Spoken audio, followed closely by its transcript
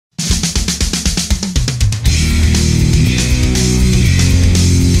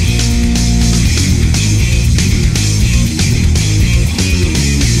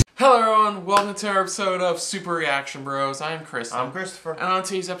welcome to our episode of Super Reaction Bros. I'm Chris. I'm Christopher. And on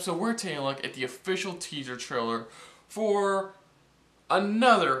today's episode, we're taking a look at the official teaser trailer for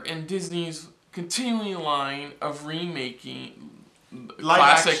another in Disney's continuing line of remaking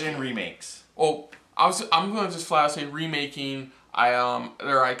Live-action remakes. Oh, I'm going to just flat out say remaking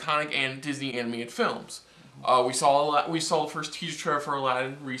their iconic and Disney animated films. We saw the first teaser trailer for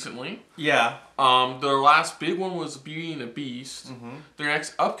Aladdin recently. Yeah. Their last big one was Beauty and the Beast. Mm-hmm. Their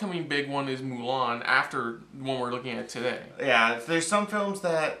next upcoming big one is Mulan, after the one we're looking at today. Yeah, there's some films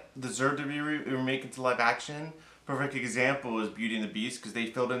that deserve to be remade into live action. Perfect example is Beauty and the Beast, because they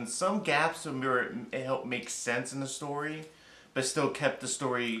filled in some gaps to help make sense in the story, but still kept the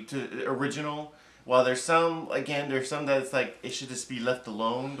story to the original. While there's some that's like, it should just be left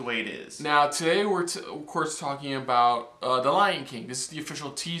alone the way it is. Now, today we're, of course, talking about The Lion King. This is the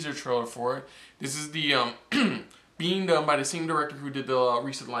official teaser trailer for it. This is the being done by the same director who did the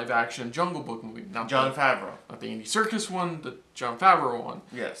recent live-action Jungle Book movie. Not Jon Favreau. Not the Andy Serkis one, the Jon Favreau one.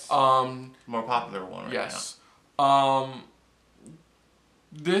 Yes. More popular one right yes. now.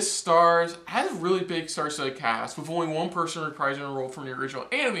 This has a really big star-studded cast, with only one person reprising a role from the original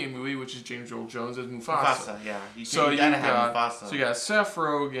animated movie, which is James Earl Jones as Mufasa. Yeah. You gotta have Mufasa. So you got Seth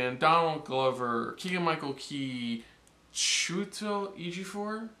Rogen, Donald Glover, Keegan-Michael Key, Chiwetel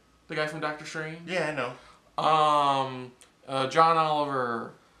Ejiofor, the guy from Doctor Strange. Yeah, I know. John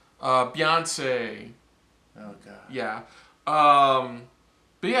Oliver, Beyonce. Oh god. Yeah.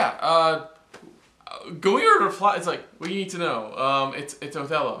 But yeah. Going over the plot, it's like, what do you need to know? It's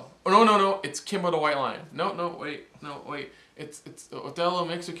Othello. Oh, no, it's Kimba the White Lion. No, wait. It's Othello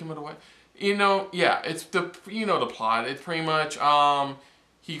mixed with Kimba the White. It's the plot. It's pretty much,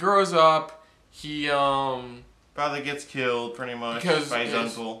 he grows up, he, Father gets killed, pretty much, by his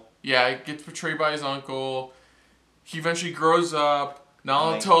uncle. Yeah, he gets betrayed by his uncle. He eventually grows up.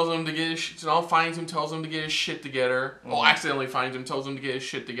 Nala tells him to get his, Nala finds him, tells him to get his shit together. Mm-hmm. Well, accidentally finds him, tells him to get his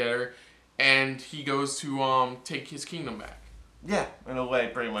shit together. And he goes to take his kingdom back. Yeah, in a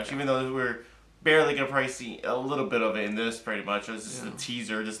way, pretty much. Even though we're barely going to probably see a little bit of it in this, pretty much. This is a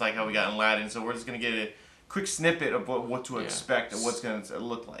teaser, just like how we got in Aladdin. So we're just going to get a quick snippet of what to expect and what's going to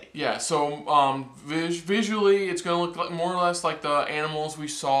look like. Yeah, so visually, it's going to look like, more or less like the animals we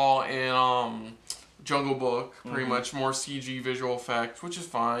saw in Jungle Book. Pretty much more CG visual effects, which is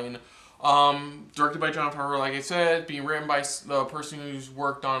fine. Directed by Jon Favreau, like I said, being written by the person who's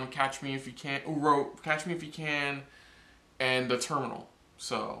worked on who wrote Catch Me If You Can, and The Terminal.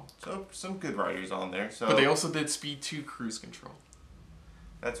 So some good writers on there. But they also did Speed 2 Cruise Control.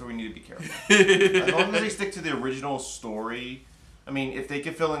 That's where we need to be careful. As long as they stick to the original story, I mean, if they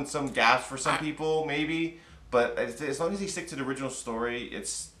could fill in some gaps for some people, maybe. But as long as they stick to the original story,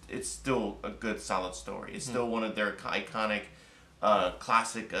 it's still a good, solid story. It's still one of their iconic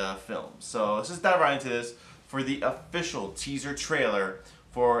classic films. So let's just dive right into this for the official teaser trailer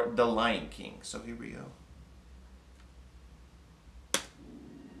for The Lion King. So here we go.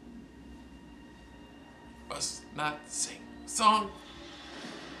 Must not sing song.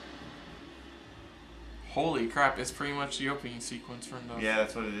 Holy crap, it's pretty much the opening sequence from the... Yeah,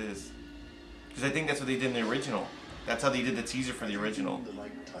 that's what it is. Because I think that's what they did in the original. That's how they did the teaser for the original. The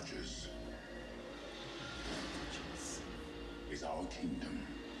light touches is our kingdom.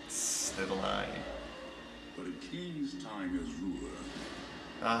 The line. But a king's time as ruler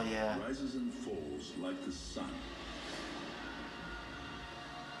rises and falls like the sun.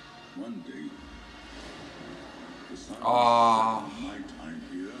 One day, the sun will set in my time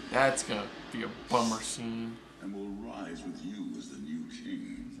here. That's gonna be a bummer scene. And will rise with you as the new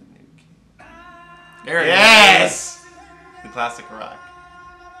king. There it is. The classic rock.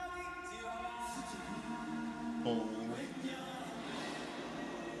 Oh.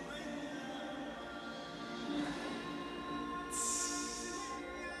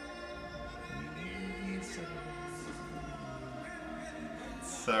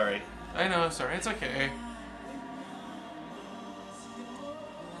 Sorry. I know, sorry, it's okay.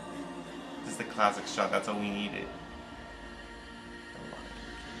 This is the classic shot, that's all we needed.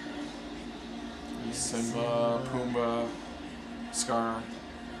 Simba, Pumbaa, Scar,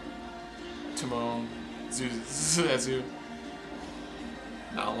 Timon, Zuzu,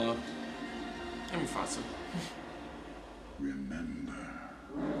 Nala, and Mufasa. Remember.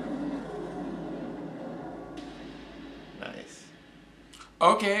 Nice.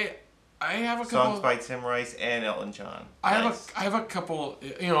 Okay, I have a couple... Songs by Tim Rice and Elton John. I have a couple,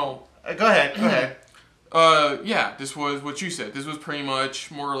 Go ahead. Yeah, this was what you said. This was pretty much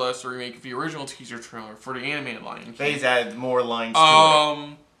more or less a remake of the original teaser trailer for the animated Lion King. They added more lines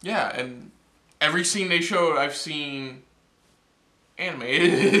to it. Yeah, and every scene they showed, I've seen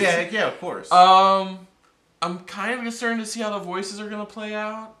animated. Yeah, of course. I'm kind of concerned to see how the voices are gonna play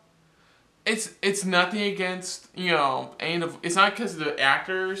out. It's nothing against, it's not because of the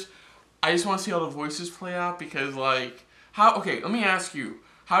actors. I just want to see how the voices play out because, like, okay, let me ask you.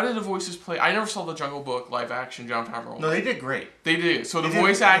 How did the voices play? I never saw the Jungle Book live action Jon Favreau. No, they did great. They did. So the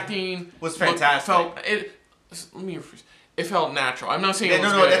voice acting was fantastic. It felt natural. I'm not saying it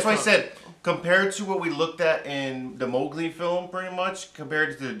was no. good. That's why I said compared to what we looked at in the Mowgli film, pretty much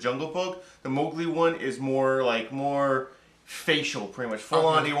compared to the Jungle Book, the Mowgli one is more facial, pretty much full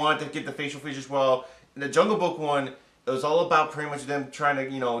on. They wanted to get the facial features well. In the Jungle Book one, it was all about pretty much them trying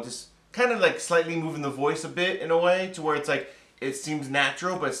to just kind of like slightly moving the voice a bit in a way to where it's like it seems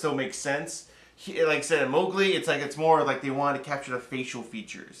natural but it still makes sense. Like I said, in Mowgli, it's more like they wanted to capture the facial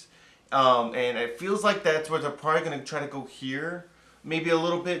features. And it feels like that's where they're probably going to try to go here. Maybe a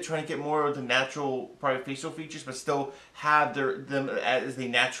little bit, trying to get more of the natural, probably facial features, but still have them as they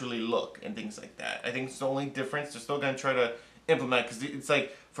naturally look and things like that. I think it's the only difference. They're still going to try to implement, because it's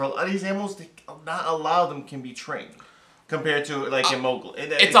like, for a lot of these animals, not a lot of them can be trained. Compared to, like, in Mowgli.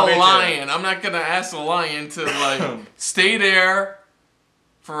 It's a lion. I'm not going to ask the lion to, like, stay there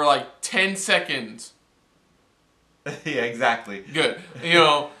for, like, 10 seconds. Yeah, exactly. Good.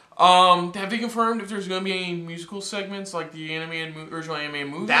 Have they confirmed if there's going to be any musical segments like the original animated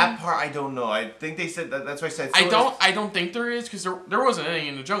movie? That part I don't know. I think they said that. That's why I said. I don't think there is, because there wasn't any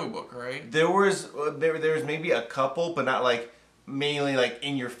in the Jungle Book, right? There was maybe a couple, but not like mainly like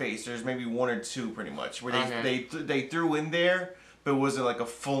in your face. There's maybe one or two pretty much where they threw in there, but it wasn't like a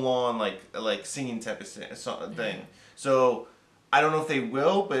full on like singing type of thing. So I don't know if they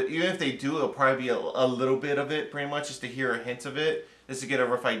will, but even if they do, it'll probably be a little bit of it, pretty much, just to hear a hint of it. Just to get a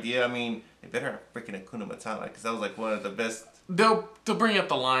rough idea. I mean, they better have freaking Hakuna Matata, because that was like one of the best. They'll bring up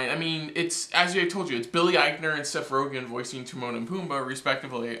the line. I mean, it's, as I told you, it's Billy Eichner and Seth Rogen voicing Timon and Pumbaa,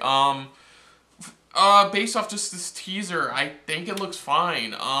 respectively. Based off just this teaser, I think it looks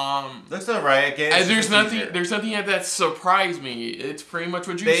fine. Looks alright. Again, there's nothing that surprised me. It's pretty much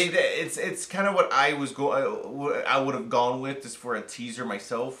what you. It's kind of what I would have gone with just for a teaser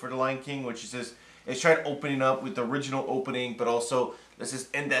myself for The Lion King, which is just. It's trying opening up with the original opening, but also let's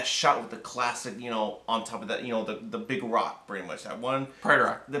just end that shot with the classic, on top of that, the big rock, pretty much. That one. Pride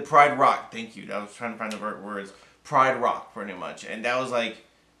Rock. The Pride Rock, thank you. I was trying to find the right words. Pride Rock, pretty much. And that was like,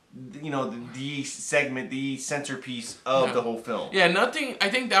 the segment, the centerpiece of the whole film. Yeah, nothing,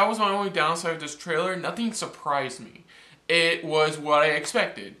 I think that was my only downside with this trailer. Nothing surprised me. It was what I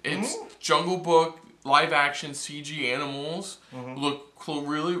expected. It's Jungle Book, live action CG animals, look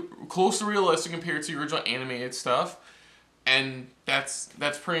really close to realistic compared to the original animated stuff, and that's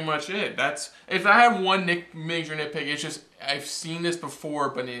pretty much it. If I have one major nitpick, it's just I've seen this before,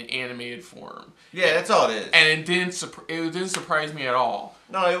 but in animated form. Yeah, that's all it is. And it didn't surprise me at all.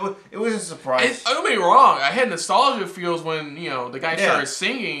 No, it wasn't a surprise. Don't get me wrong. I had nostalgia feels when the guy started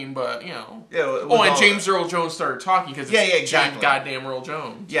singing, but Yeah. And James Earl Jones started talking because exactly. James goddamn Earl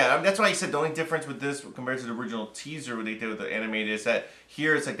Jones. Yeah, that's why I said the only difference with this compared to the original teaser what they did with the animated is that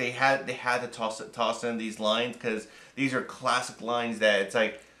here it's like they had to toss in these lines, because these are classic lines that it's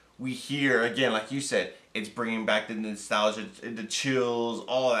like we hear again, like you said. It's bringing back the nostalgia, the chills,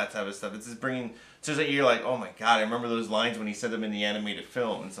 all that type of stuff. It's just bringing, so that you're like, oh my god, I remember those lines when he said them in the animated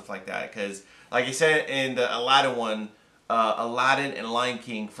film and stuff like that. Because, like I said in the Aladdin one, Aladdin and Lion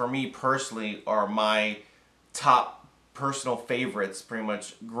King, for me personally, are my top personal favorites. Pretty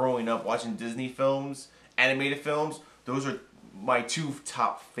much growing up watching Disney films, animated films, those are my two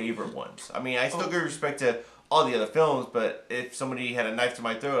top favorite ones. I mean, I still give respect to all the other films, but if somebody had a knife to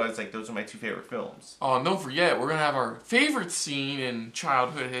my throat, I was like, those are my two favorite films. Oh, and don't forget, we're going to have our favorite scene in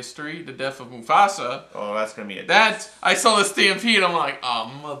childhood history, the death of Mufasa. Oh, that's going to be I saw the stampede, and I'm like,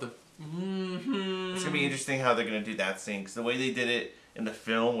 oh, mother... It's going to be interesting how they're going to do that scene, because the way they did it in the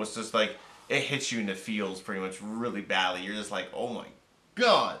film was just like, it hits you in the feels pretty much really badly. You're just like, oh my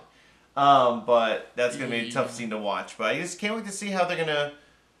god. But that's going to be a tough scene to watch. But I just can't wait to see how they're going to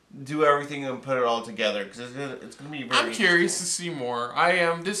do everything and put it all together, because it's going to be very I'm curious to see more. I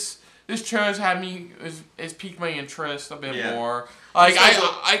am. This trailer's has piqued my interest a bit more. Like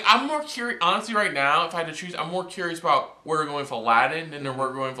I'm more curious. Honestly, right now, if I had to choose, I'm more curious about where we're going for Aladdin than where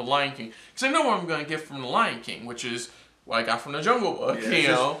we're going for Lion King, because I know what I'm going to get from the Lion King, which is what I got from the Jungle Book.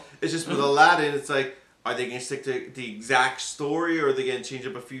 Yeah, it's just with Aladdin, it's like, are they going to stick to the exact story, or are they going to change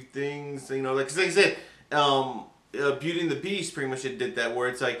up a few things? Because like I said, Beauty and the Beast pretty much did that, where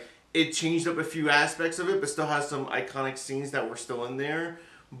it's like it changed up a few aspects of it, but still has some iconic scenes that were still in there.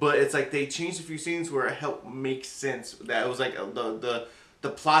 But it's like they changed a few scenes where it helped make sense. That it was like the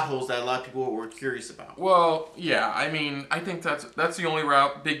plot holes that a lot of people were curious about. Well, yeah, I mean, I think that's the only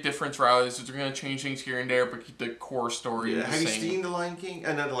big difference is that they're going to change things here and there, but keep the core story the Have same. you seen The Lion King?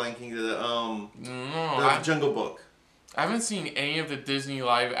 Not The Lion King, the Jungle Book. I haven't seen any of the Disney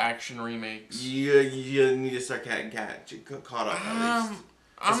live action remakes. You need to start getting caught up at least.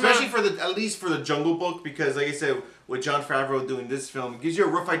 Especially at least for the Jungle Book, because like I said, with Jon Favreau doing this film, it gives you a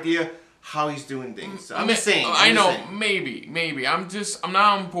rough idea how he's doing things. I'm just saying. Maybe. I'm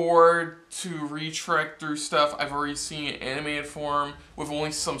not on board to retrek through stuff I've already seen in animated form with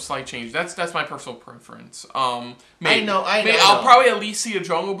only some slight change. That's my personal preference. I know. I'll probably at least see a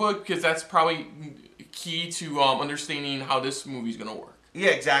Jungle Book because that's probably key to understanding how this movie's gonna work.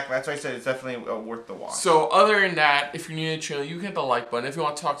 Yeah, exactly. That's why I said it's definitely worth the watch. So other than that, if you're new to the channel, you can hit the like button. If you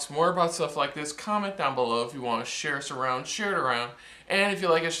want to talk some more about stuff like this, comment down below. If you want to share us around, share it around. And if you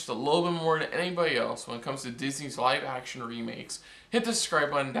like us just a little bit more than anybody else when it comes to Disney's live action remakes, hit the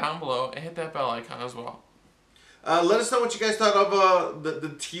subscribe button down below and hit that bell icon as well. Let us know what you guys thought of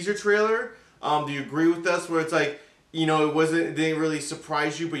the teaser trailer. Do you agree with us where it's like, you know, it didn't really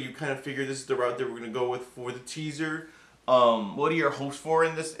surprise you, but you kind of figured this is the route that we're gonna go with for the teaser? What are your hopes for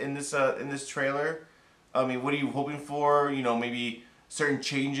in this trailer? I mean, what are you hoping for? You know, maybe certain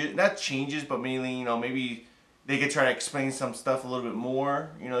changes, not changes, but mainly, you know, maybe they could try to explain some stuff a little bit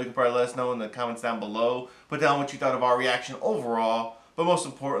more. You know, you can probably let us know in the comments down below. Put down what you thought of our reaction overall. But most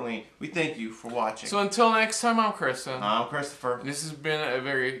importantly, we thank you for watching. So until next time, I'm Kristen. I'm Christopher. This has been a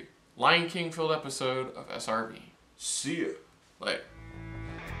very Lion King filled episode of SRB. See you later.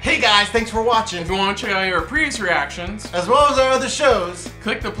 Hey guys, thanks for watching. If you want to check out our previous reactions, as well as our other shows,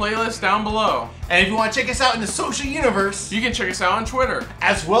 click the playlist down below. And if you want to check us out in the social universe, you can check us out on Twitter,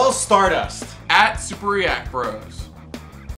 as well as Stardust, @SuperReactBros.